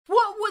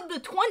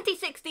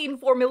2016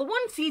 Formula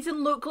 1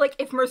 season looked like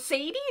if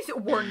Mercedes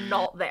were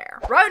not there.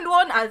 Round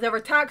 1, as ever,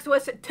 takes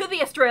us to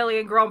the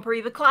Australian Grand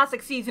Prix, the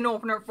classic season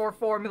opener for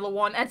Formula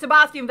 1, and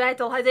Sebastian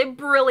Vettel has a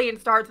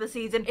brilliant start to the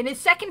season. In his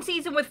second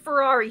season with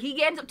Ferrari,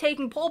 he ends up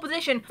taking pole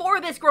position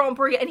for this Grand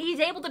Prix, and he's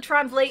able to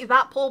translate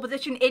that pole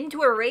position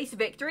into a race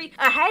victory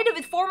ahead of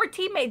his former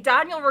teammate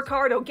Daniel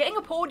Ricciardo, getting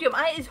a podium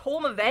at his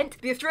home event.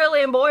 The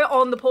Australian boy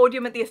on the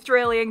podium at the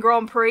Australian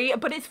Grand Prix,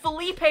 but it's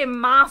Felipe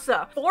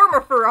Massa,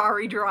 former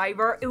Ferrari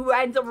driver, who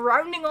ends up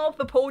rounding off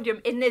the podium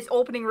in this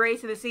opening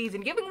race of the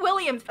season, giving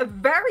Williams a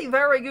very,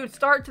 very good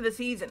start to the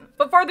season.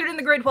 But further in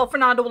the grid, while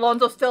Fernando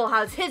Alonso still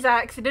has his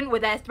accident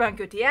with Esteban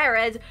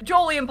Gutierrez,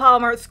 Jolyon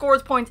Palmer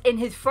scores points in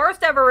his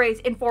first ever race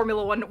in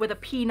Formula 1 with a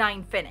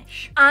P9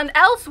 finish. And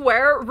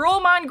elsewhere,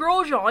 Romain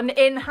Grosjean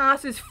in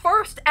Haas's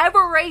first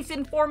ever race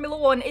in Formula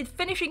 1 is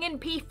finishing in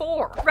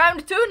P4.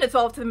 Round 2, and it's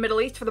off to the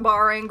Middle East for the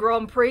Bahrain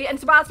Grand Prix, and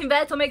Sebastian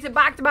Vettel makes it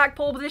back-to-back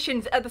pole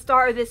positions at the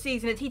start of this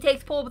season as he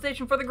takes pole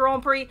position for the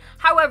Grand Prix.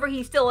 However,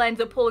 he still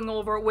ends up pulling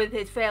over with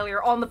his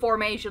failure on the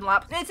formation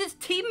lap, and it's his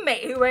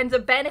teammate who ends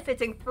up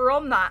benefiting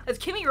from that, as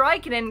Kimi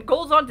Raikkonen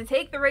goes on to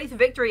take the race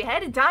victory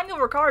ahead of Daniel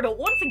Ricciardo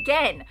once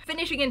again,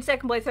 finishing in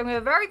second place, having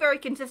a very, very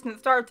consistent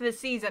start to this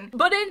season.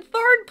 But in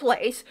third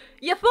place,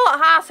 you thought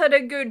Haas had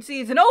a good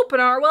season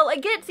opener. Well,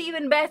 it gets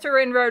even better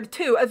in round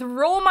 2 as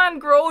Romain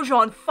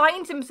Grosjean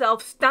finds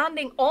himself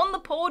standing on the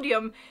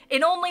podium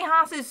in only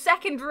Haas's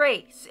second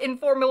race in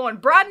Formula 1.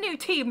 Brand new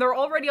team, they're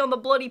already on the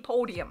bloody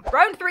podium.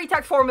 Round 3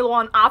 takes Formula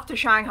 1 after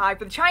Shanghai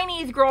for the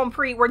Chinese Grand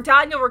Prix, where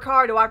Daniel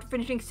Ricciardo, after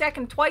finishing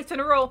second twice in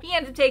a row, he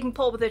ends up taking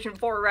pole position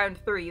for round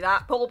 3.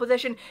 That pole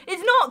position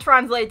is not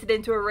translated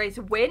into a race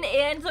win, it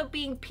ends up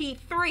being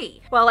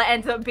P3. Well, it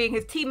ends up being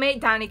his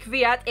teammate Danny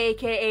Kvyat,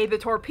 aka the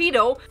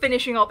Torpedo,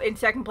 finishing up in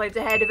second place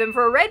ahead of him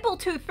for a Red Bull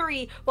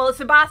 2-3, while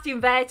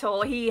Sebastian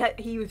Vettel,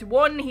 he was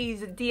won,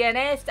 he's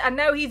DNS'd, and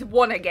now he's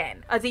won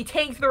again, as he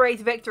takes the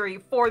race victory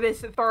for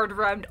this third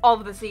round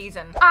of the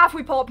season. After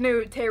we pop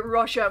new to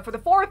Russia for the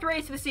fourth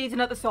race of the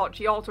season at the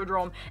Sochi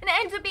Autodrome, and it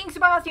ends up being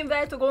Sebastian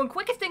Vettel going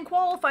quickest in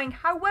qualifying.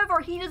 However,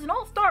 he does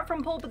not start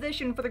from pole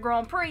position for the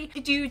Grand Prix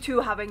due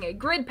to having a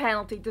grid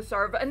penalty to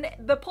serve, and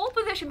the pole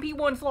position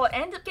P1 slot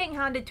ends up getting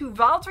handed to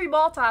Valtteri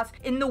Bottas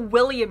in the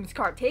Williams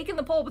car, taking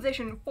the pole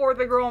position for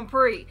the Grand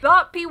Prix.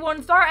 That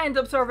P1 start ends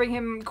up serving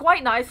him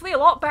quite nicely, a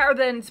lot better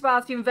than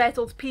Sebastian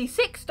Vettel's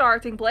P6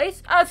 starting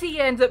place, as he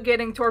ends up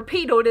getting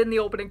torpedoed in the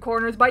opening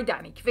corners by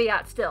Danny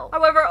Kvyat still.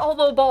 However,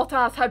 although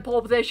Bottas had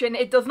pole position,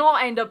 it does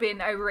not end up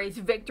in a race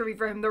victory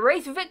for him. The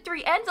race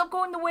victory ends up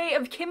going the way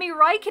of Kimi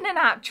Raikkonen,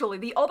 actually,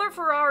 the other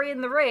Ferrari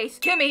in the race.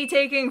 Kimi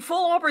taking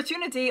full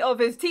opportunity of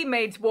his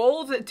teammates'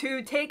 woes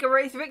to take a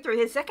race victory.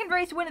 His second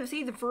race win of the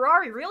season.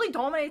 Ferrari really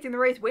dominating the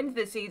race wins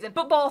this season,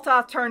 but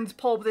Bottas turns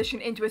pole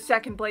position into a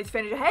second place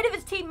finish ahead of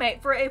his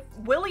teammate for a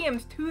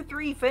Williams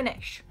 2-3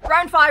 finish.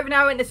 Round 5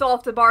 now, and it's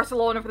off to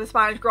Barcelona for the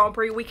Spanish Grand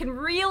Prix. We can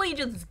really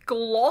just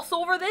gloss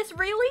over this,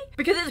 really,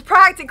 because it's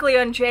practically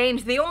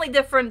unchanged. The only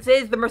difference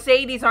is the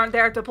Mercedes aren't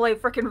there to play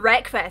frickin'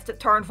 Wreckfest at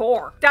turn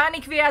 4.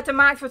 Danny Kvyat and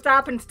Max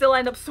Verstappen still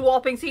end up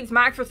swapping seats.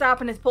 Max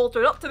Verstappen is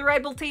polstered up to the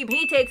Red Bull team.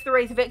 He takes the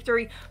race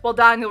victory, while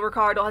Daniel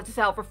Ricciardo has to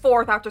settle for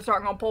 4th after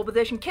starting on pole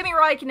position. Kimi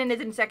Raikkonen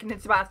is in 2nd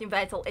and Sebastian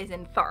Vettel is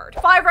in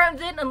 3rd. 5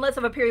 rounds in, and let's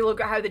have a period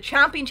look at how the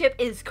championship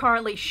is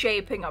currently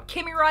shaping up.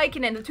 Kimi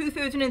Raikkonen, the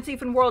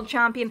 2007 world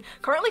champion,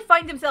 currently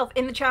finds himself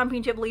in the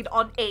championship lead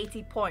on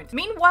 80 points.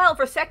 Meanwhile,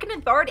 for 2nd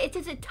and 3rd, it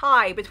is a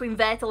tie between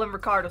Vettel and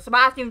Ricciardo.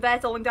 Sebastian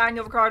Vettel and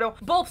Daniel Ricciardo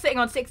both sitting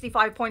on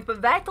 65 points,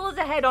 but Vettel is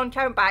ahead on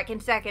countback in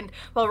 2nd,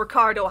 while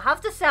Ricciardo has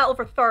to settle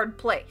for 3rd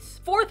place.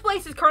 4th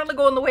place is currently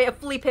going the way of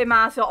Felipe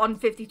Massa on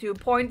 52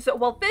 points,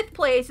 while 5th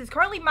place is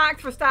currently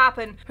Max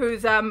Verstappen,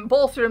 who's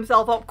bolstered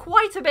himself up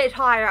quite a bit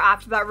higher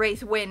after that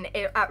race win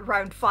at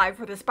round 5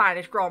 for the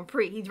Spanish Grand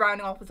Prix. He's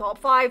rounding off the top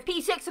 5.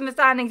 P6 in the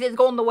standings is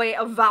going the way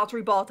of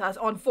Valtteri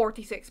Bottas on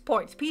 46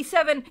 points.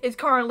 P7 is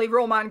currently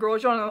Romain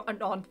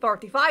Grosjean on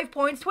 35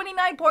 points.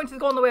 29 points is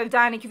going the way of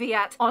Danny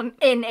Kvyat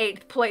in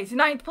 8th place.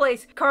 9th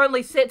place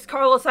currently sits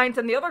Carlos Sainz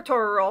and the other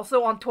Toro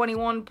Rosso on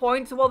 21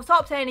 points, while the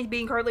top 10 is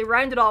being currently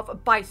rounded off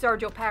by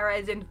Sergio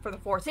Perez for the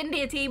Force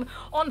India team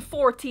on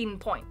 14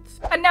 points.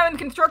 And now in the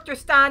constructor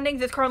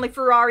standings, it's currently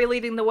Ferrari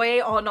leading the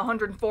way on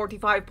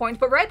 145 points,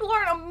 but Red Bull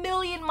aren't a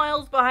million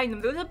miles behind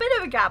them. There's a bit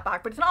of a gap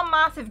back, but it's not a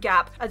massive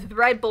gap, as the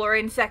Red Bull are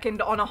in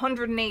 2nd on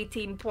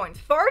 118 points.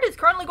 3rd is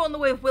currently going the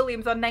way of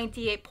Williams on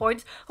 98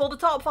 points, while the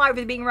top 5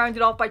 is being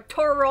rounded off by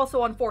Toro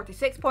Rosso on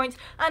 46 points,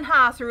 and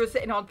Haas, who is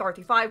sitting on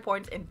 35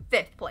 points in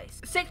 5th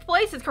place. 6th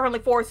place is currently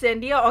Force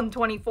India on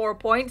 24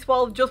 points,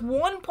 while just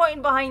 1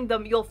 point behind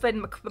them you'll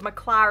find the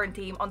McLaren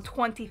team on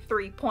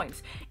 23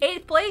 points.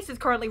 8th place is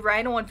currently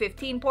Renault on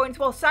 15 points,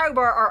 while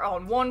Sauber are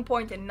on 1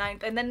 point in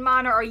 9th, and then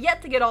Manor are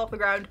yet to get off the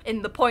ground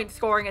in the point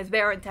scoring as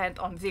they're in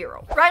 10th on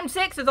 0. Round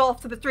 6 is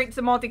off to the streets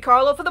of Monte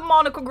Carlo for the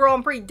Monaco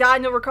Grand Prix.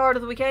 Daniel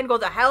Ricciardo's weekend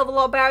goes a hell of a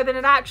lot better than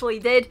it actually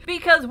did,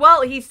 because,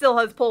 well, he still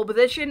has pole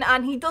position,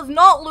 and he does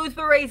not lose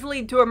the race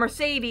lead to a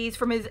Mercedes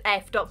from his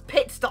effed up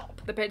pit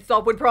stop. The pit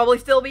stop would probably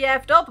still be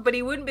effed up, but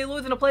he wouldn't be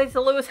losing a place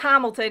to Lewis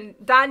Hamilton.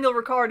 Daniel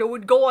Ricciardo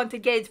would go go on to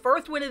get his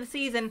first win of the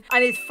season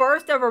and his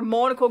first ever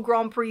Monaco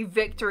Grand Prix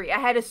victory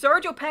ahead of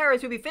Sergio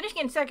Perez, who'll be finishing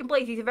in second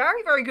place. He's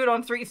very, very good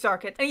on street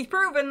circuits, and he's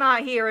proven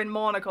that here in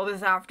Monaco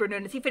this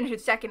afternoon as he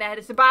finishes second ahead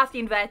of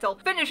Sebastian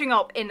Vettel, finishing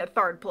up in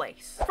third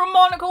place. From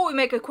Monaco, we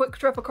make a quick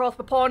trip across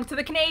the pond to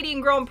the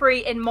Canadian Grand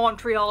Prix in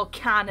Montreal,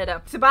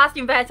 Canada.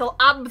 Sebastian Vettel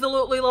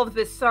absolutely loves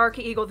this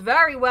circuit. He goes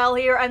very well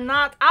here, and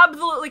that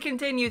absolutely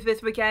continues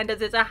this weekend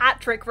as it's a hat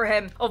trick for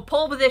him of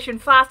pole position,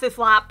 fastest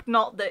lap,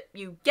 not that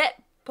you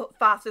get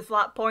fastest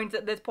lap points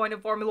at this point in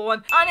Formula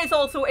 1, and it's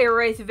also a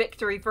race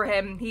victory for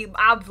him. He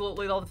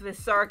absolutely loves this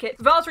circuit.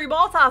 Valtteri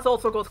Bottas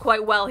also goes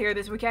quite well here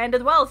this weekend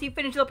as well, as he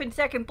finishes up in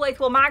second place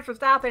while Max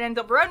Verstappen ends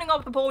up rounding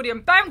off the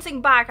podium,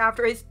 bouncing back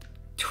after his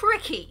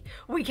tricky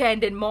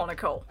weekend in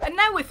Monaco. And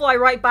now we fly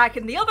right back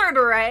in the other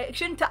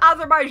direction to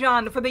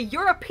Azerbaijan for the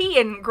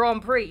European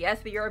Grand Prix. Yes,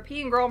 the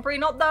European Grand Prix,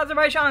 not the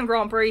Azerbaijan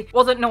Grand Prix.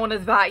 Wasn't known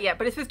as that yet,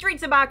 but it's the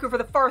streets of Baku for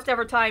the first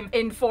ever time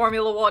in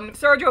Formula 1.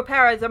 Sergio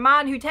Perez, a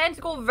man who tends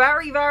to go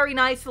very, very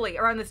nicely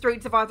around the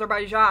streets of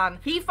Azerbaijan.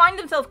 He finds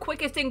himself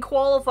quickest in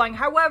qualifying.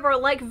 However,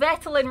 like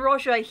Vettel in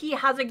Russia, he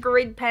has a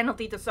grid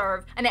penalty to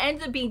serve, and it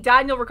ends up being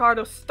Daniel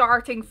Ricciardo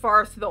starting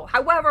first though.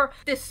 However,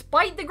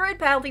 despite the grid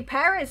penalty,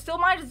 Perez still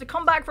manages to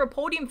come back for a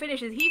podium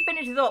finish as he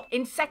finishes up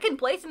in second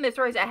place in this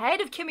race ahead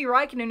of Kimi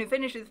Raikkonen, who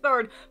finishes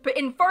third. But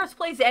in first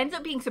place it ends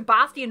up being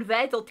Sebastian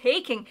Vettel,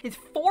 taking his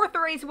fourth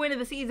race win of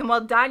the season,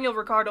 while Daniel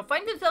Ricciardo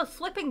finds himself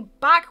slipping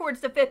backwards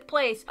to fifth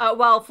place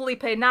while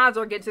Felipe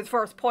Nasr gets his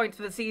first points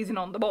of the season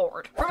on the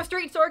board. From a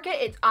street circuit,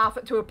 it's off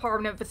to a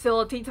permanent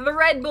facility to the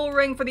Red Bull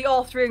Ring for the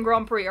Austrian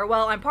Grand Prix, or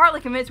well, I'm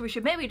partly convinced we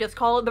should maybe just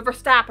call it the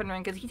Verstappen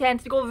Ring, because he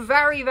tends to go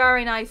very,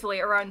 very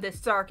nicely around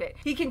this circuit.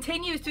 He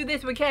continues through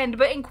this weekend,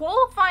 but in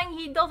qualifying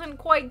he doesn't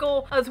quite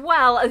go as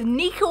well as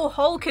Nico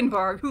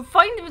Hülkenberg, who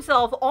finds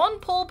himself on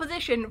pole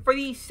position for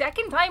the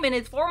second time in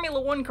his Formula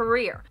 1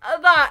 career.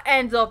 That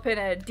ends up in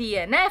a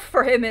DNF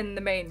for him in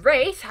the main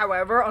race,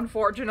 however,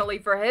 unfortunately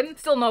for him.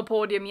 Still no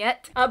podium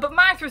yet. But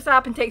Max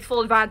Verstappen takes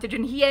full advantage,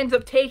 and he ends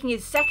up taking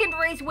his second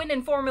race win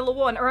in Formula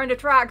 1 around a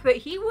track that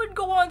he would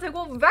go on to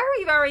go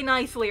very, very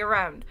nicely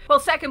around. Well,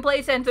 second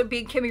place ends up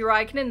being Kimi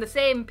Raikkonen, the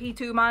same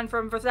P2 man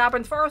from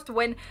Verstappen's first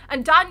win,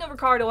 and Daniel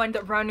Ricciardo ends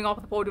up rounding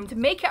off the podium to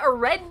make it a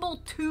Red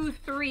Bull 2-3.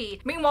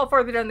 Meanwhile,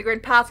 further down the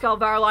grid, Pascal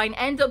Wehrlein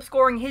ends up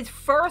scoring his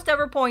first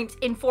ever points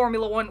in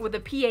Formula 1 with a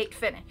P8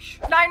 finish.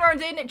 9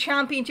 rounds in,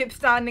 championship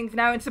standings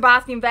now, and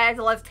Sebastian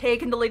Vettel has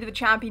taken the lead of the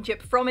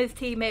championship from his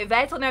teammate.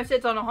 Vettel now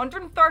sits on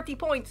 130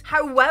 points.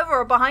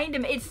 However, behind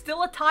him, it's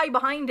still a tie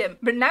behind him,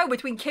 but now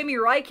between Kimi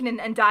Raikkonen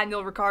and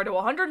Daniel Ricciardo,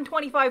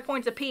 125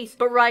 points apiece,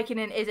 but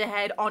Raikkonen is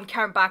ahead on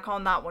count back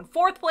on that one.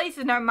 Fourth place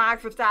is now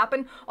Max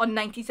Verstappen on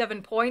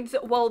 97 points,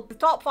 while the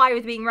top 5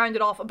 is being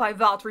rounded off by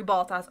Valtteri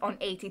Bottas on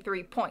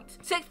 83 points.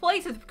 Sixth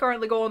place is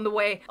currently going the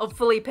way of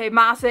Felipe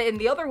Massa in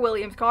the other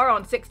Williams car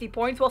on 60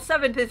 points, while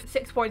 7th is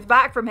 6 points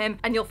back from him,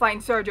 and you'll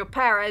find Sergio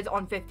Perez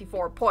on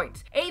 54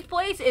 points. 8th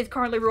place is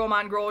currently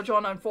Romain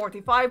Grosjean on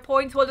 45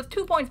 points, while just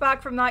 2 points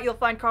back from that you'll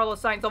find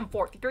Carlos Sainz on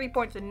 43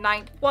 points in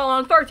 9th, while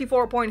on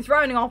 34 points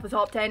rounding off the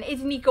top 10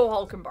 is Nico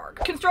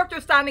Hülkenberg. Constructor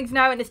standings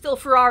now, and it's still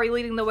Ferrari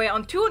leading the way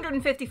on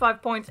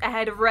 255 points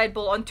ahead of Red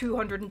Bull on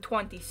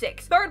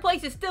 226. Third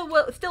place is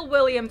still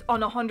Williams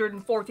on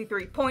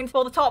 143 points,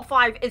 while the top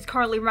 5 is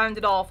currently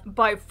rounded off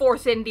by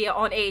Force India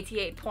on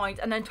 88 points,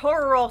 and then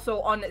Toro Rosso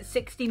on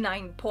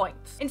 69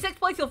 points. In 6th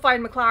place you'll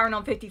find McLaren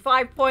on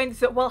 55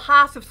 points, while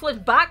Haas have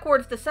slid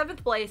backwards to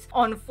 7th place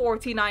on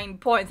 49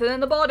 points. And then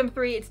the bottom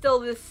 3, it's still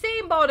the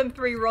same bottom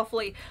 3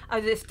 roughly,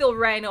 as it's still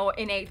Renault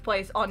in 8th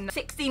place on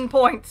 16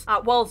 points,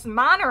 whilst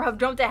Manor have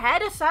jumped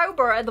ahead of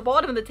Sauber at the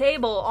bottom of the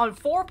table on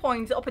 4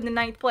 points up in the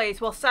 9th place,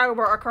 while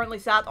Sauber are currently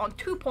sat on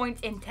 2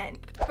 points in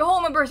 10th. The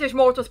home of British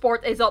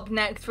motorsport is up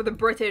next for the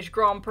British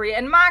Grand Prix,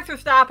 and Max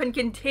Verstappen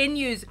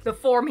continues the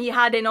form he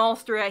had in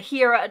Austria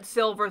here at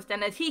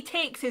Silverstone as he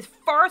takes his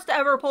first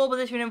ever pole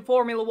position in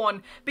Formula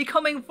 1,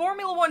 becoming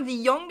Formula 1's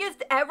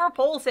youngest ever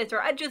pole sitter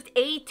at just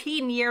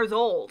 18 years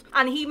old.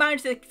 And he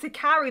managed to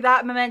carry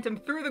that momentum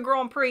through the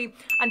Grand Prix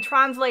and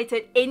translate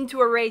it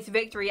into a race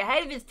victory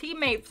ahead of his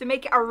teammates to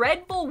make it a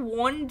Red Bull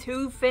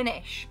 1-2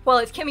 finish. Well,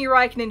 it's Kimi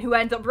Raikkonen who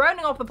ends up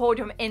rounding off the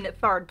podium in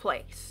 3rd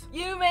place.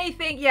 You may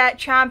think, yeah,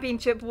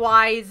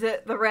 championship-wise,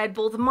 the Red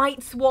Bulls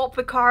might swap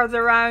the cars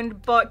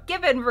around, but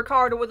given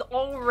Ricciardo was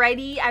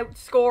already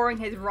outscoring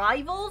his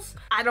rivals,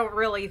 I don't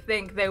really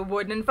think they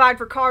would. In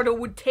fact, Ricciardo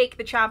would take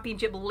the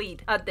championship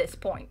lead at this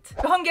point.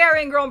 The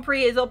Hungarian Grand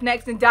Prix is up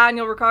next, and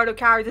Daniel Ricciardo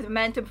carries his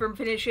momentum from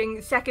finishing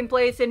 2nd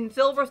place in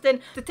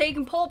Silverstone to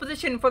taking pole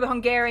position for the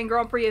Hungarian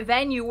Grand Prix, a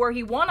venue where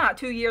he won at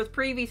 2 years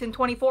previous in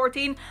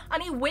 2014,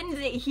 and he wins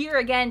it here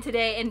again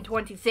today in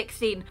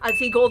 2016, as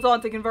he goes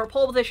on to convert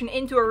pole position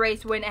into a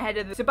race win ahead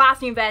of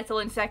Sebastian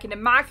Vettel in 2nd,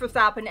 and Max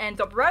Verstappen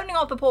ends up rounding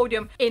off the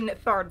podium in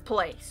 3rd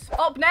place.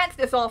 Up next, Next,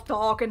 it's off to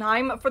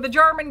Hockenheim for the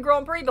German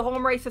Grand Prix, the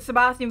home race of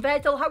Sebastian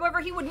Vettel. However,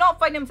 he would not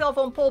find himself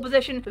on pole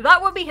position.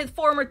 That would be his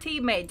former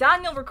teammate.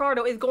 Daniel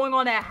Ricciardo is going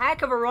on a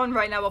heck of a run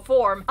right now of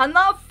form, and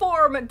that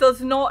form does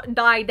not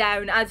die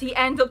down as he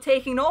ends up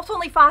taking not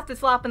only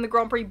fastest lap in the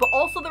Grand Prix, but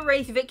also the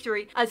race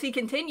victory as he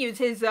continues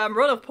his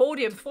run of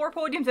podiums. 4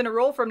 podiums in a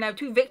row for him now,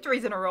 2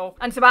 victories in a row.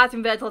 And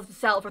Sebastian Vettel has to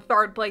settle for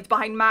 3rd place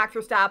behind Max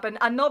Verstappen,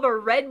 another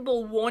Red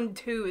Bull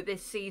 1-2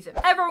 this season.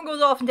 Everyone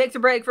goes off and takes a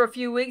break for a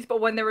few weeks,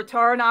 but when they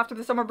return after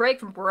the summer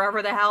break from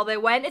wherever the hell they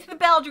went, it's the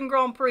Belgian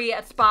Grand Prix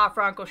at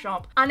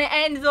Spa-Francorchamps. And it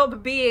ends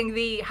up being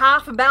the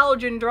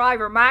half-Belgian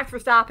driver, Max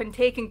Verstappen,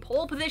 taking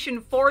pole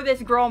position for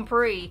this Grand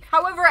Prix.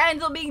 However, it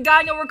ends up being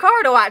Daniel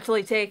Ricciardo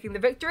actually taking the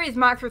victory as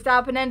Max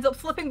Verstappen ends up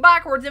slipping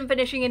backwards and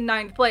finishing in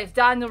 9th place.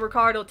 Daniel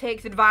Ricciardo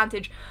takes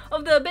advantage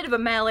of the bit of a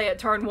melee at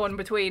turn 1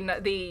 between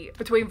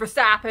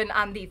Verstappen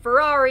and the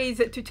Ferraris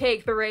to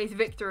take the race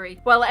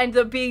victory. Well, it ends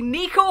up being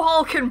Nico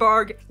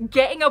Hülkenberg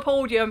getting a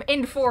podium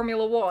in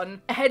Formula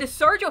 1 ahead of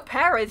Sergio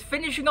Perez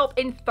finishing up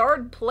in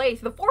 3rd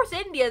place. The Force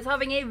India is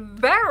having a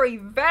very,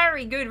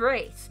 very good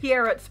race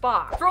here at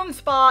Spa. From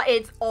Spa,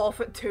 it's off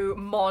to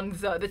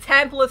Monza, the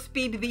Temple of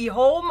Speed, the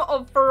home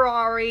of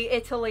Ferrari,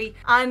 Italy.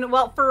 And,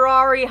 well,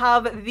 Ferrari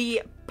have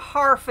the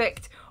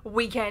perfect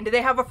weekend.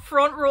 They have a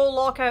front row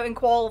lockout in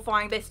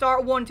qualifying. They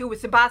start 1-2 with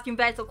Sebastian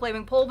Vettel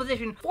claiming pole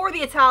position for the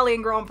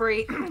Italian Grand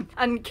Prix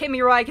and Kimi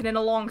Raikkonen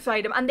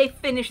alongside him, and they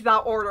finish that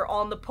order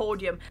on the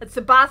podium. And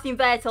Sebastian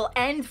Vettel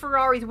ends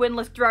Ferrari's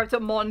winless drought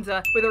at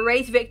Monza with a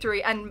race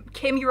victory, and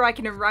Kimi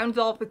Raikkonen rounds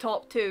off the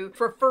top 2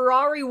 for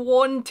Ferrari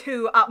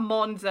 1-2 at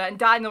Monza, and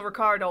Daniel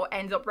Ricciardo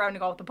ends up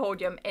rounding off the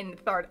podium in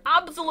 3rd.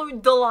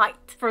 Absolute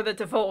delight for the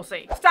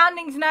Tifosi.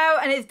 Standings now,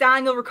 and it's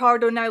Daniel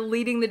Ricciardo now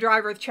leading the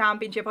Drivers'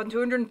 Championship on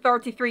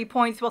 233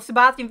 points, while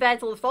Sebastian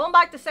Vettel has fallen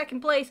back to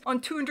 2nd place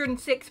on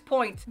 206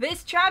 points.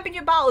 This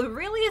championship battle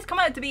really has come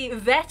out to be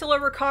Vettel or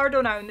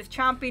Ricciardo now in this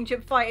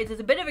championship fight. There's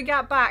a bit of a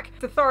gap back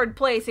to 3rd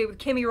place with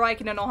Kimi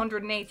Raikkonen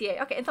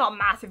 188. Okay, it's not a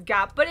massive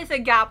gap, but it's a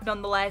gap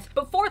nonetheless.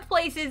 But 4th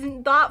place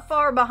isn't that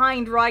far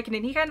behind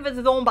Raikkonen. He kind of has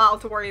his own battle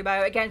to worry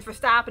about against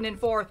Verstappen in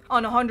 4th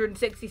on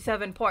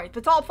 167 points.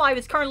 The top 5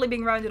 is currently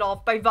being rounded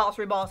off by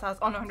Valtteri Bottas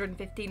on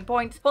 115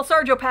 points, while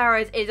Sergio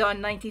Perez is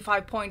on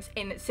 95 points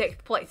in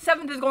 6th place.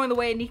 7th is going the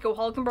way of Nico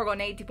Hülkenberg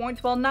on 80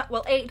 points, while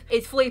 8th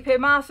is Felipe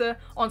Massa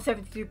on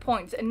 72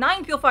 points. In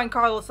 9th, you'll find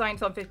Carlos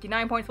Sainz on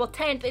 59 points, while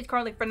 10th is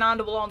currently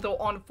Fernando Alonso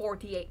on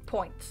 48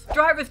 points.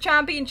 Drivers'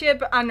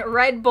 Championship and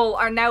Red Bull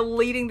are now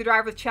leading the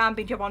Drivers'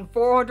 Championship on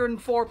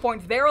 404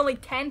 points. They're only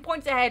 10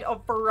 points ahead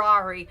of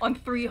Ferrari on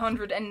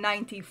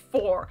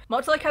 394.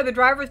 Much like how the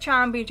Drivers'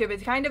 Championship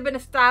has kind of been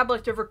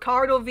established of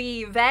Ricciardo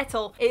v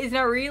Vettel, it is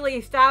now really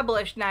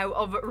established now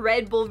of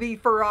Red Bull v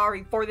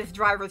Ferrari for this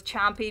Drivers'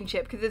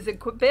 Championship, because there's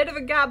a bit of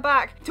a gap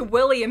back to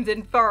Williams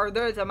in 3rd.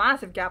 There's a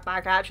massive gap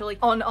back actually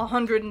on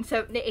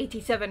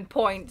 187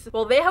 points.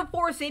 Well, they have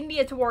Force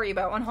India to worry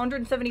about on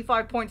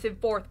 175 points in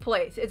 4th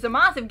place. It's a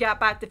massive gap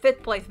back to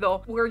 5th place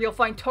though, where you'll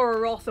find Toro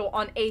Rosso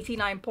on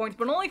 89 points,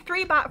 but only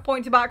 3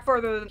 points back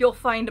further you'll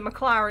find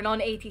McLaren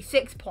on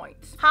 86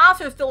 points.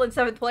 Haas are still in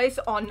 7th place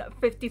on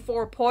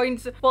 54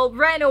 points, while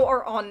Renault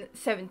are on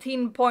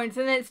 17 points,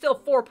 and then it's still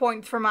 4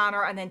 points for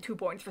Manor and then 2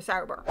 points for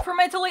Sauber. From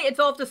Italy, it's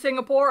off to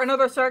Singapore,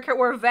 another circuit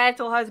where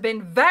Vettel has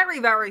been very,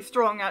 very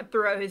strong at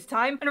throughout his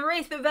time, and a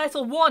race that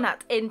Vettel won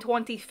at in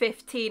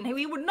 2015.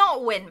 He would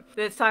not win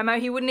this time out.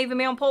 He wouldn't even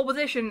be on pole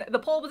position. The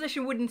pole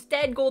position would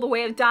instead go the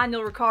way of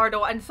Daniel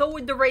Ricciardo, and so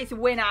would the race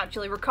win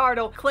actually.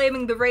 Ricciardo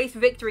claiming the race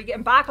victory,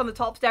 getting back on the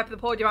top step of the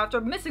podium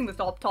after missing the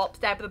top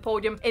step of the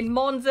podium in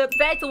Monza.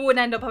 Vettel would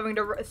end up having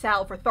to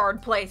settle for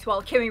 3rd place,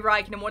 while Kimi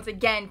Raikkonen once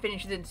again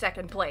finishes in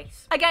 2nd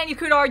place. Again, you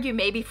could argue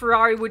maybe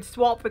Ferrari would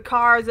swap the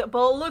cars,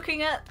 but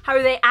looking at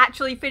how they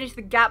actually finished,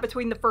 the gap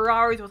between the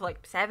Ferraris was like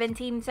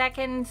 17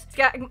 seconds.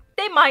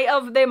 They might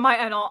have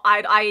not.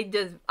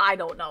 I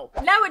don't know.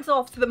 Now it's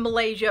off to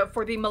Malaysia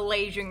for the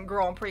Malaysian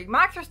Grand Prix.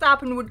 Max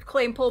Verstappen would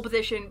claim pole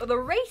position, but the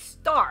race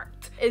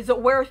start is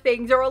where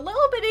things are a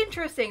little bit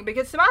interesting,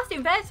 because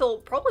Sebastian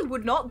Vettel probably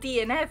would not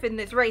DNF in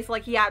this race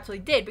like he actually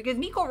did, because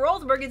Nico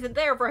Rosberg isn't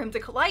there for him to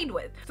collide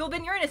with. So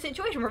then you're in a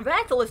situation where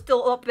Vettel is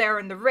still up there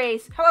in the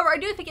race. However, I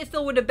do think it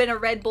still would have been a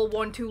Red Bull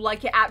 1-2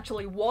 like it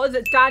actually was.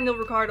 Daniel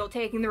Ricciardo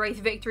taking the race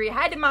victory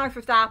ahead of Max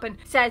Verstappen,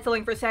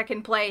 settling for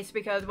 2nd place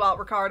because, well,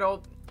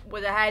 Ricciardo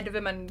was ahead of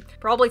him and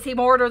probably team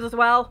orders as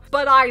well.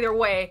 But either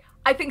way,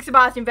 I think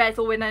Sebastian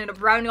Vettel would end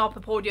up rounding off the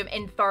podium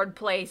in 3rd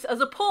place,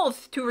 as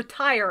opposed to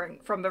retiring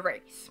from the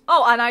race.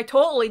 Oh, and I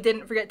totally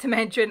didn't forget to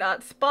mention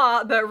at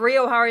Spa that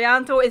Rio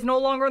Haryanto is no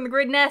longer on the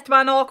grid, and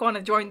Esteban Ocon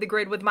has joined the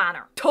grid with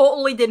Manor.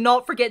 Totally did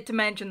not forget to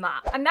mention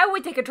that. And now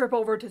we take a trip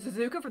over to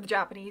Suzuka for the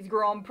Japanese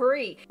Grand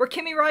Prix, where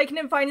Kimi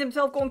Raikkonen finds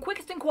himself going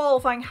quickest in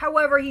qualifying.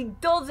 However, he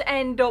does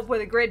end up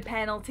with a grid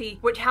penalty,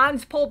 which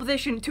hands pole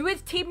position to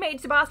his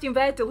teammate Sebastian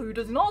Vettel, who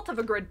does not have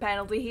a grid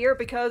penalty here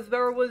because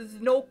there was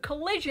no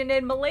collision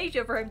in Malaysia.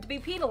 Malaysia for him to be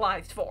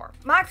penalised for.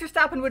 Max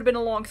Verstappen would have been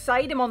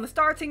alongside him on the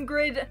starting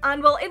grid,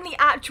 and well, in the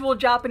actual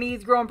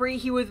Japanese Grand Prix,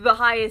 he was the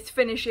highest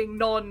finishing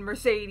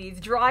non-Mercedes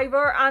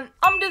driver, and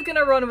I'm just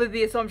gonna run with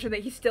the assumption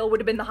that he still would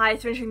have been the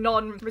highest finishing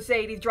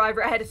non-Mercedes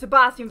driver ahead of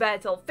Sebastian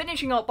Vettel,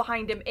 finishing up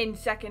behind him in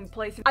second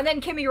place. And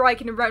then Kimi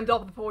Raikkonen rounds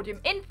off the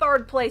podium in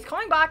third place,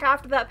 coming back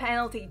after that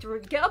penalty to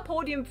get a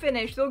podium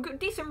finish, so a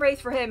decent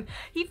race for him.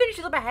 He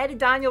finishes up ahead of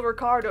Daniel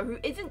Ricciardo, who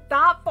isn't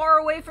that far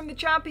away from the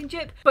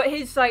championship, but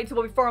his sights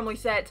will be firmly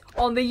set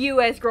on the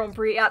US Grand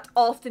Prix at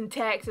Austin,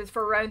 Texas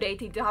for round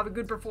 18 to have a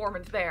good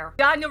performance there.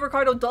 Daniel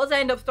Ricciardo does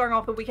end up starting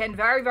off the weekend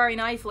very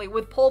nicely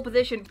with pole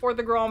position for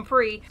the Grand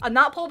Prix, and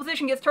that pole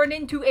position gets turned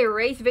into a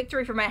race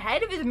victory from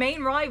ahead of his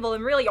main rival,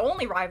 and really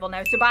only rival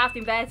now,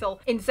 Sebastian Vettel,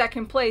 in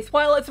second place,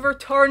 while it's a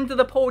return to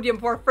the podium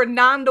for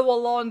Fernando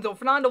Alonso.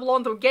 Fernando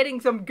Alonso getting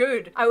some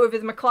good out of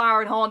his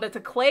McLaren Honda to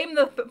claim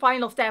the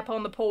final step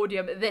on the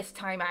podium this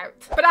time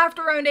out. But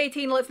after round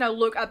 18, let's now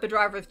look at the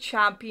Drivers'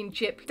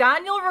 Championship.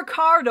 Daniel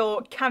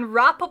Ricciardo can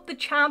wrap up the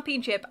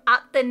championship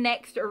at the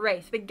next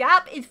race. The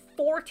gap is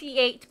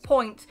 48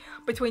 points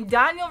between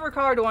Daniel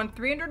Ricciardo on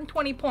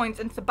 320 points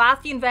and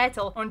Sebastian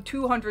Vettel on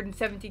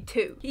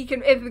 272.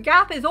 If the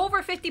gap is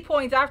over 50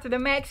 points after the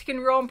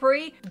Mexican Grand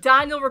Prix,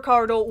 Daniel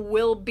Ricciardo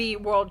will be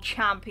world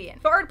champion.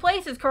 Third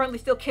place is currently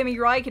still Kimi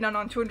Raikkonen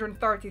on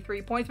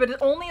 233 points, but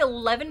it's only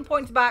 11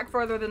 points back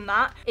further than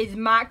that is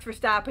Max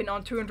Verstappen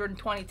on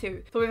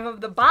 222. So we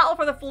have the battle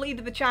for the lead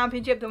of the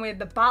championship, then we have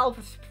the battle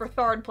for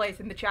third place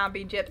in the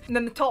championship, and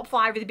then the top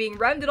 5 is being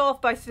rounded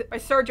off by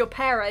Sergio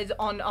Perez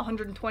on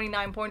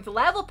 129 points,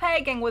 level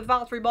pegging with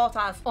Valtteri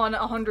Bottas on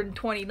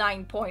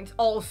 129 points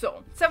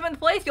also. 7th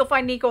place, you'll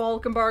find Nico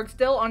Hülkenberg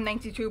still on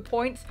 92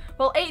 points,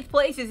 while 8th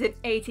place is at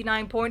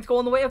 89 points,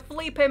 going the way of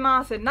Felipe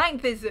Massa.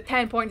 9th is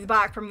 10 points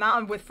back from that,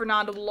 and with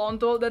Fernando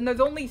Alonso, then there's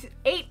only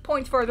 8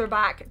 points further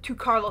back to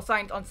Carlos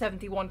Sainz on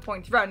 71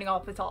 points, rounding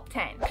off the top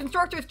 10.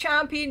 Constructors'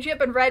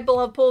 Championship, and Red Bull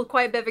have pulled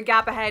quite a bit of a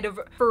gap ahead of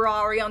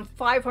Ferrari on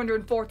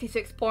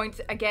 546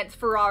 points against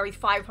Ferrari's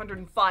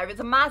 505. It's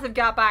a massive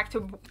gap back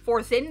to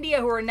Force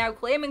India, who are now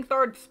claiming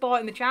third spot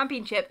in the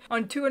championship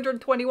on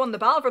 221. The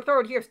battle for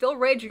third here still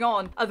raging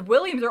on, as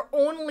Williams are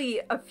only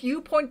a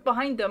few points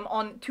behind them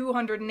on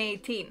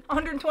 218.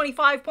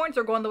 125 points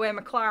are going the way of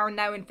McLaren,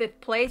 now in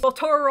 5th place, while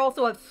Toro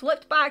also have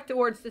slipped back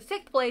towards the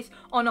 6th place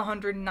on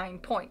 109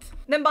 points.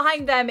 Then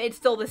behind them, it's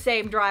still the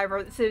same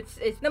driver.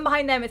 Then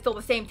behind them, it's still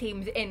the same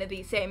teams in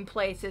the same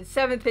places.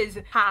 7th is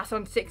Haas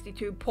on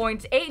 62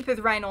 points, 8th is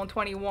Renault on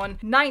 21,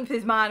 9th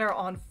is Manor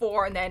on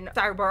 4, and then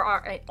Sauber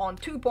are on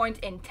 2 points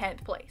in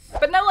 10th place.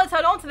 But now let's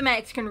head on to the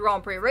Mexican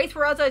Grand Prix race,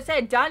 where, as I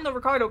said, Daniel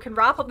Ricciardo can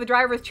wrap up the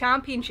Drivers'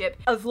 Championship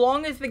as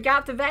long as the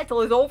gap to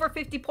Vettel is over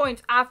 50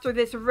 points after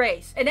this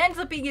race. It ends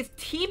up being his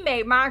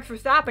teammate Max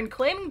Verstappen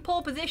claiming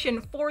pole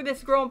position for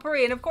this Grand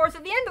Prix, and of course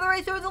at the end of the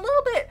race it was a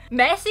little bit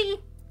messy,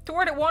 to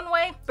word it one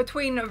way,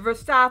 between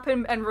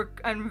Verstappen and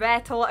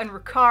Vettel and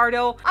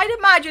Ricciardo. I'd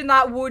imagine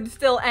that would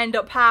still end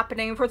up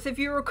happening. Of course, if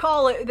you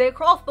recall it, they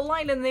crossed the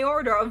line in the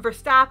order of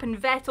Verstappen,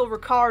 Vettel,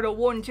 Ricciardo,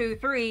 1, 2,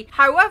 3.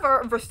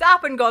 However,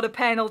 Verstappen got a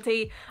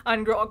penalty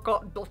and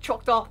got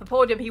chucked off the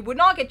podium. He would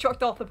not get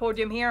chucked off the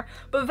podium here,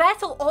 but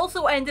Vettel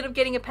also ended up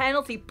getting a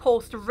penalty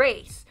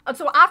post-race. And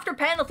so after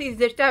penalties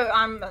dished out,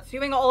 I'm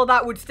assuming all of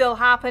that would still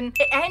happen,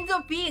 it ends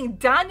up being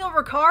Daniel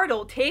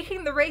Ricciardo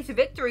taking the race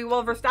victory,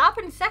 while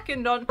Verstappen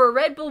second for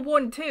Red Bull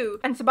 1-2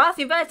 and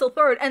Sebastian Vettel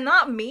third, and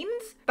that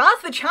means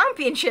that's the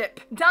championship.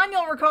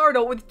 Daniel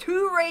Ricciardo, with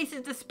 2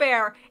 races to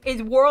spare,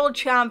 is world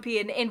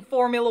champion in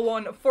Formula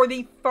 1 for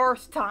the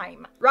first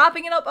time.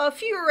 Wrapping it up a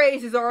few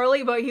races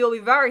early, but he'll be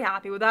very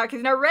happy with that,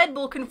 because now Red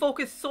Bull can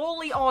focus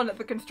solely on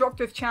the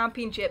Constructors'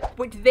 Championship,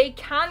 which they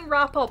can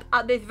wrap up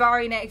at this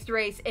very next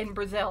race in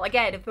Brazil.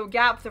 Again, if the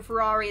gap to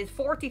Ferrari is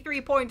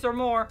 43 points or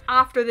more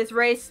after this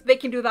race, they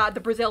can do that at the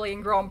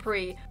Brazilian Grand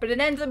Prix. But it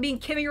ends up being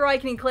Kimi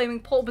Raikkonen claiming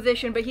pole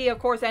position, but he of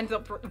course ends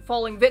up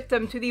falling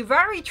victim to the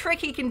very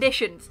tricky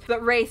conditions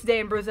that race day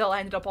in Brazil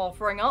ended up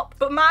offering up.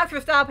 But Max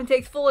Verstappen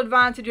takes full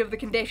advantage of the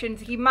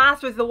conditions. He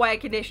masters the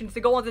wet conditions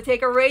to go on to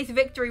take a race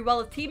victory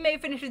while his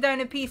teammate finishes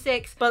down in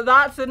P6, but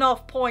that's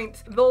enough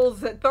points. Those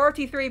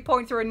 33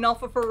 points are enough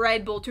for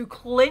Red Bull to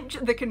clinch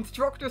the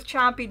Constructors'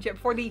 Championship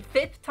for the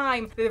 5th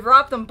time. They've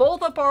wrapped them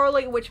both up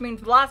early, which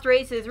means the last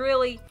race is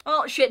really,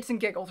 well, shits and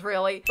giggles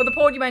really. But the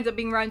podium ends up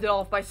being rounded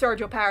off by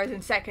Sergio Perez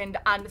in 2nd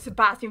and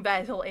Sebastian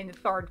Vettel in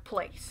 3rd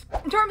place.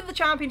 In terms of the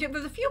championship,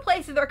 there's a few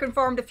places that are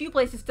confirmed, a few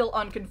places still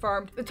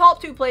unconfirmed. The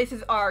top 2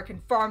 places are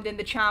confirmed in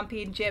the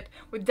championship,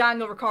 with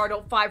Daniel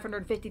Ricciardo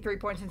 553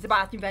 points and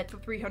Sebastian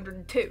Vettel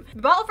 302.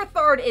 The battle for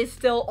 3rd is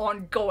still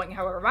ongoing,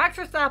 however. Max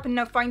Verstappen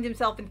now finds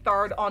himself in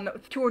 3rd on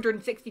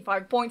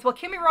 265 points, while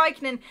Kimi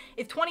Raikkonen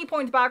is 20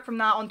 points back from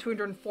that on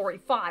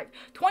 245.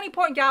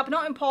 20-point gap,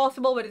 not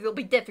impossible, but it'll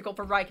be difficult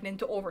for Raikkonen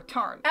to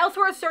overturn.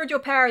 Elsewhere,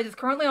 Sergio Perez is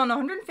currently on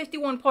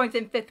 151 points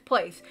in 5th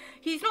place.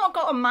 He's not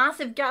got a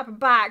massive gap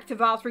back to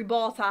Valtteri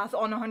Bottas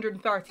on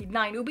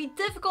 139. It would be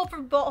difficult for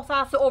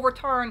Bottas to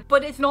overturn,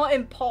 but it's not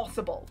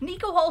impossible.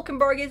 Nico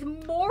Hülkenberg is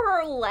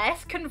more or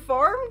less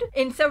confirmed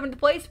in 7th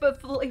place, but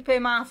Felipe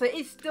Massa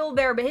is still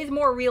there, but his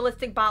more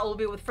realistic battle will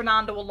be with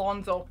Fernando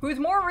Alonso, whose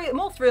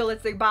most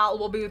realistic battle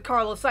will be with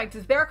Carlos Sainz,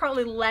 as they're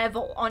currently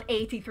level on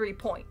 83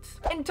 points.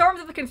 In terms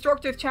of the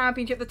Constructors'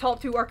 Championship, the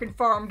top two are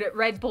confirmed,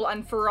 Red Bull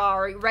and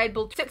Ferrari. Red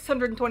Bull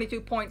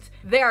 622 points,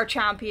 they are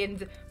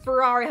champions.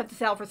 Ferrari have to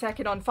sell for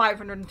second on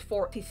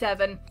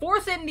 547.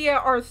 Force India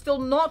are still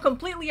not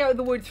completely out of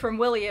the woods from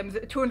Williams,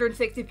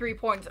 263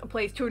 points,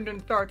 place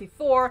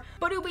 234,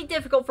 but it will be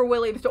difficult for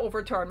Williams to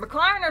overturn.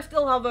 McLaren are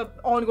still have an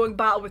ongoing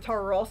battle with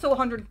Toro Rosso,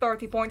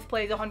 130 points,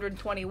 plays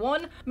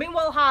 121.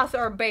 Meanwhile, Haas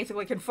are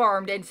basically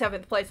confirmed in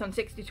 7th place on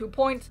 62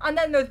 points, and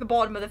then there's the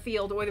bottom of the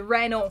field with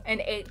Renault in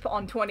 8th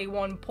on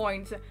 21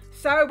 points.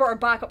 Sauber are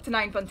back up to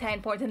 9th on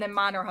 10 points, and then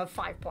Manor have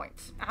 5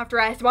 points. After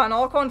Esteban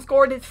Ocon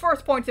scored his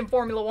first points in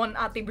Formula 1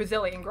 at the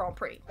Brazilian Grand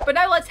Prix. But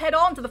now let's head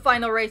on to the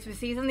final race of the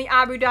season, the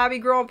Abu Dhabi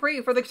Grand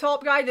Prix. For the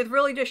top guys, it's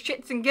really just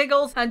shits and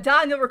giggles, and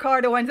Daniel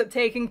Ricciardo ends up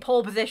taking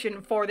pole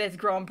position for this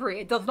Grand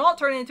Prix. It does not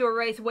turn into a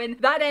race win.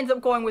 That ends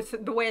up going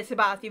with the way of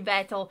Sebastian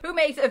Vettel, who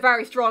makes a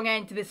very strong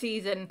end to the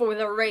season for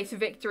the race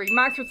victory.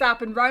 Max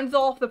Verstappen rounds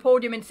off the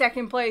podium in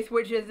 2nd place,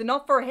 which is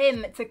enough for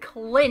him to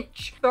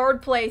clinch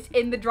 3rd place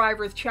in the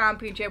Drivers'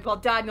 Championship, while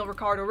Daniel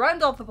Ricciardo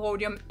rounds off the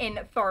podium in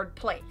 3rd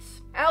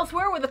place.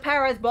 Elsewhere, with the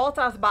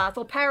Perez-Bottas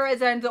battle,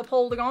 Perez ends up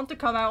holding on to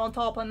come out on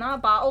top in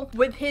that battle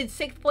with his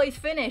 6th place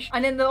finish.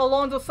 And in the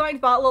Alonso-Sainz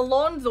battle,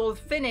 Alonso's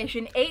finish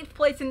in 8th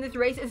place in this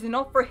race is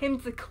enough for him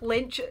to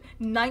clinch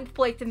 9th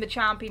place in the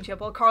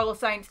championship, while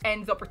Carlos Sainz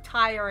ends up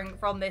retiring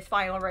from this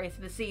final race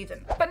of the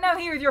season. But now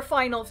here's your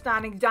final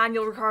standings.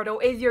 Daniel Ricciardo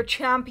is your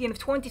champion of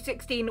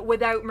 2016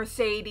 without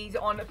Mercedes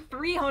on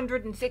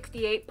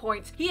 368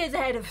 points. He is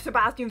ahead of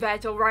Sebastian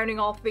Vettel, rounding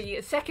off the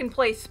 2nd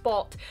place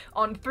spot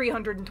on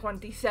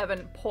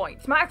 327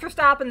 points. Max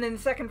Verstappen in the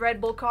 2nd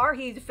Red Bull car,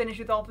 he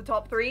finishes off the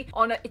top 3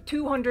 on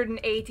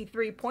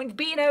 283 points,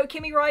 beating out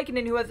Kimi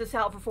Raikkonen, who has to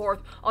settle for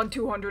 4th on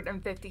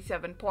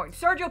 257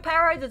 points. Sergio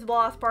Perez is the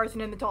last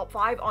person in the top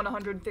 5 on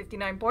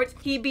 159 points.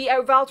 He beat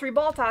out Valtteri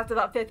Bottas to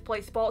that 5th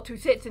place spot, who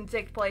sits in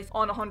 6th place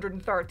on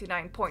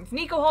 139 points.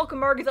 Nico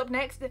Hülkenberg is up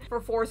next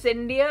for Force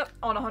India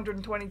on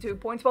 122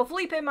 points, while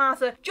Felipe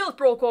Massa just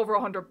broke over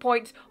 100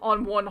 points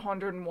on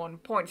 101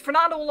 points.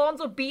 Fernando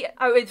Alonso beat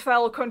out his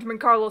fellow countryman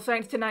Carlos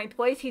Sainz to 9th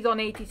place. He's on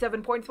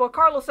 87 points, while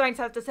Carlos Sainz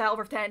has to settle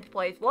for 10th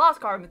place, the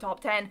last car in the top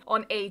 10,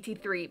 on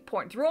 83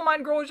 points.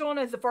 Romain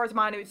Grosjean is the first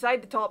man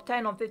outside the top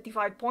 10 on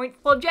 55 points,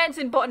 while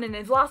Jenson Button in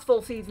his last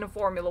full season of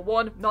Formula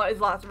 1, not his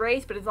last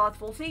race, but his last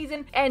full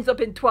season, ends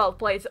up in 12th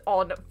place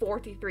on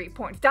 43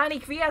 points. Danny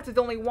Kvyat is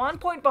only 1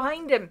 point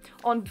behind him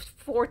on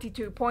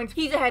 42 points.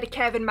 He's ahead of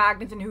Kevin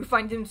Magnussen, who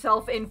finds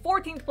himself in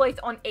 14th place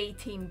on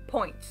 18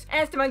 points.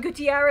 Esteban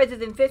Gutierrez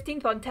is in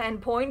 15th on 10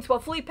 points, while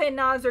Felipe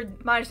Nasr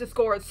managed to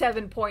score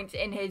 7 points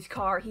in his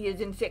car. He is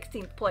in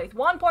 16th place,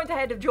 1 point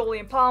ahead of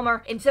Jolyon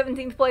Palmer in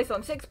 17th place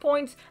on 6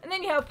 points, and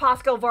then you have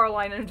Pascal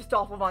Wehrlein and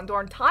Stoffel Van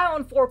Dorn tie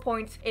on 4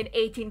 points in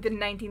 18th and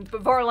 19th,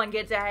 but Wehrlein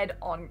gets ahead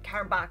on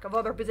count back of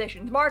other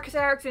positions. Marcus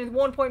Ericsson is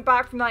 1 point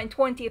back from that in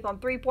 20th on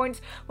 3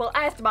 points, while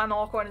Esteban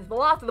Ocon is the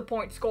last of the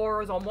point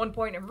scorers on 1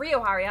 point, and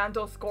Rio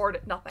Haryanto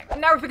scored nothing. And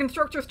now for the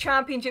Constructors'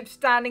 Championship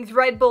standings,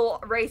 Red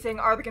Bull Racing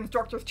are the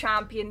Constructors'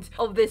 Champions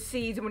of this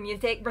season when you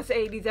take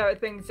Mercedes out of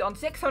things on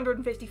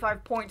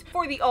 655 points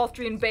for the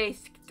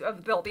Austrian-based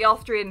the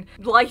Austrian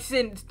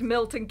licensed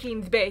Milton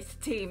Keynes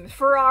based teams.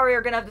 Ferrari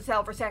are going to have to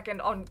sell for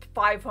 2nd on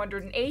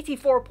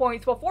 584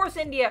 points, while Force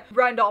India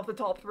round off the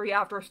top 3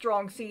 after a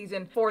strong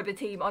season for the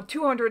team on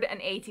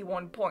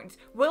 281 points.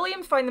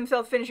 Williams find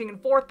themselves finishing in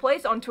 4th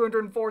place on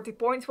 240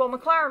 points, while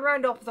McLaren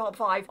round off the top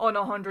 5 on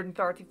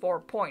 134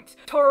 points.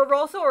 Toro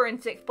Rosso are in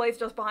 6th place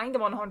just behind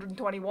them on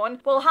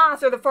 121, while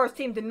Haas are the first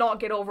team to not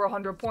get over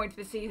 100 points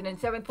this season in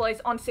 7th place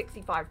on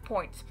 65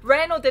 points.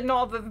 Renault did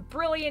not have a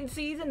brilliant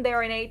season,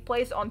 they're in 8th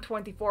place on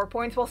 24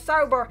 points, while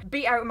Sauber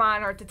beat out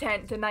Manor to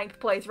 9th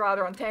place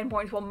rather on 10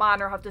 points, while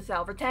Manor have to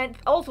sell for 10th,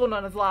 also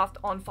known as last,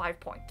 on 5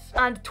 points.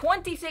 And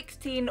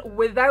 2016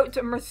 without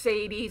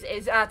Mercedes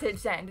is at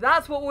its end.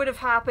 That's what would have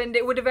happened.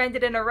 It would have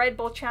ended in a Red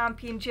Bull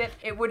championship.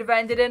 It would have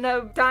ended in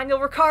a Daniel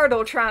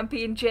Ricciardo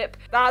championship.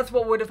 That's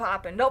what would have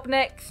happened. Up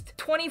next,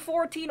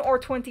 2014 or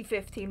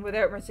 2015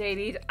 without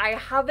Mercedes.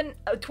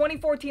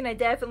 2014 I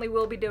definitely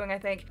will be doing, I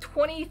think.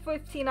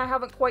 2015 I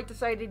haven't quite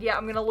decided yet.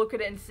 I'm going to look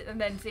at it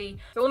and then see.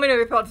 So let me know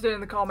your thoughts down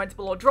in the comments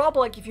below. Drop a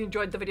like if you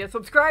enjoyed the video.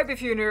 Subscribe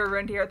if you're new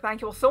around here.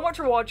 Thank you all so much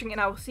for watching, and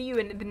I will see you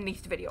in the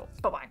next video.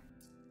 Bye bye.